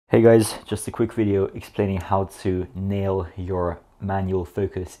Hey guys, just a quick video explaining how to nail your manual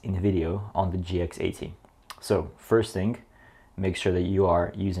focus in video on the GX80. So first thing, make sure that you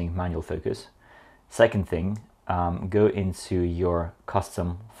are using manual focus. Second thing, go into your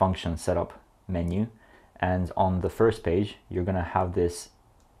custom function setup menu, and on the first page you're going to have this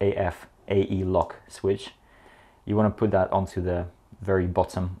AF AE lock switch. You want to put that onto the very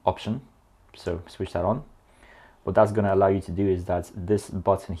bottom option, so switch that on. What that's going to allow you to do is that this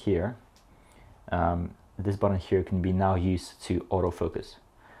button here can be now used to autofocus.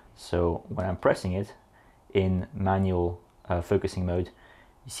 So when I'm pressing it in manual focusing mode,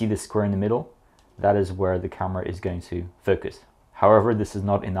 you see the square in the middle? That is where the camera is going to focus. However, this is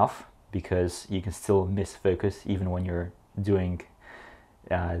not enough because you can still miss focus even when you're doing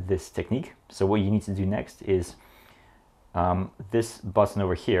this technique. So what you need to do next is this button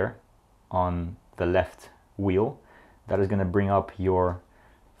over here on the left wheel, that is going to bring up your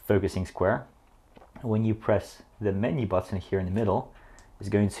focusing square. When you press the menu button here in the middle, it's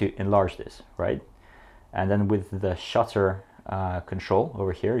going to enlarge this, right? And then with the shutter control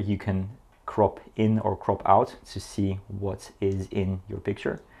over here, you can crop in or crop out to see what is in your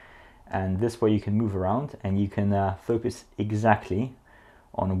picture. And this way you can move around and you can focus exactly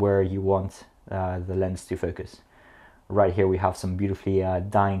on where you want the lens to focus. Right here we have some beautifully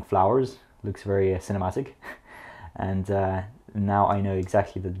dying flowers. Looks very cinematic. And now I know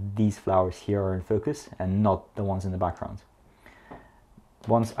exactly that these flowers here are in focus and not the ones in the background.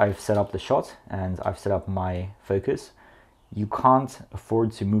 Once I've set up the shot and I've set up my focus, you can't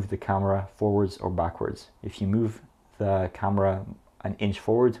afford to move the camera forwards or backwards. If you move the camera an inch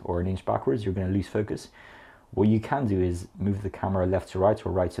forward or an inch backwards, you're going to lose focus. What you can do is move the camera left to right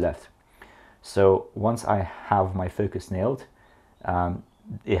or right to left. So once I have my focus nailed,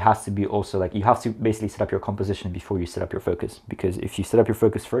 it has to be also like, you have to basically set up your composition before you set up your focus, because if you set up your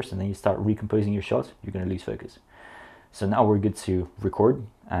focus first and then you start recomposing your shot, you're going to lose focus. So now we're good to record,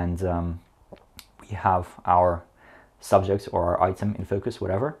 and we have our subject or our item in focus,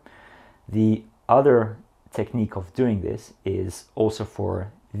 whatever. The other technique of doing this is also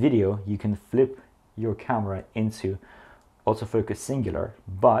for video. You can flip your camera into autofocus singular,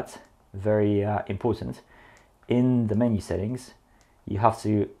 but very important, in the menu settings, you have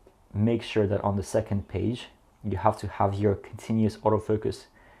to make sure that on the second page, you have to have your continuous autofocus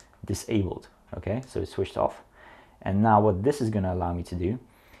disabled, okay? So it's switched off. And now what this is going to allow me to do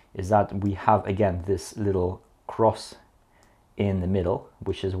is that we have, again, this little cross in the middle,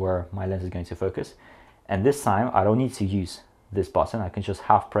 which is where my lens is going to focus. And this time, I don't need to use this button. I can just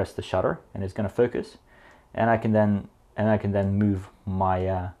half press the shutter and it's going to focus. And I can then move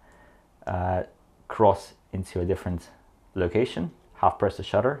my cross into a different location, half press the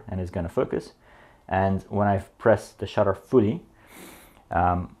shutter and it's going to focus. And when I've pressed the shutter fully,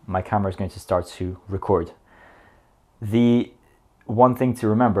 my camera is going to start to record. The one thing to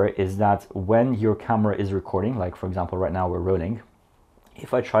remember is that when your camera is recording, like for example right now we're rolling,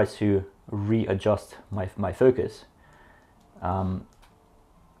 if I try to readjust my focus,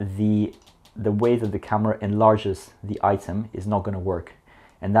 the way that the camera enlarges the item is not going to work.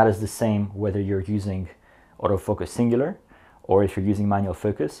 And that is the same whether you're using autofocus singular or if you're using manual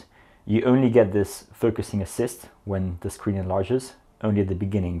focus. You only get this focusing assist when the screen enlarges, only at the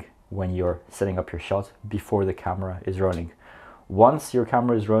beginning when you're setting up your shot before the camera is rolling. Once your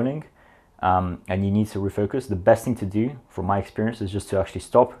camera is rolling and you need to refocus, the best thing to do, from my experience, is just to actually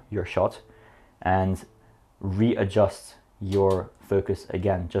stop your shot and readjust your focus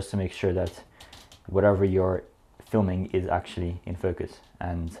again, just to make sure that whatever you're filming is actually in focus,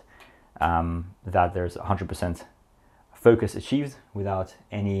 and that there's 100% focus achieved without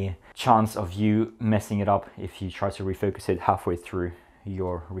any chance of you messing it up if you try to refocus it halfway through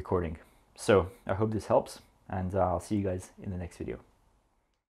your recording. So I hope this helps, and I'll see you guys in the next video.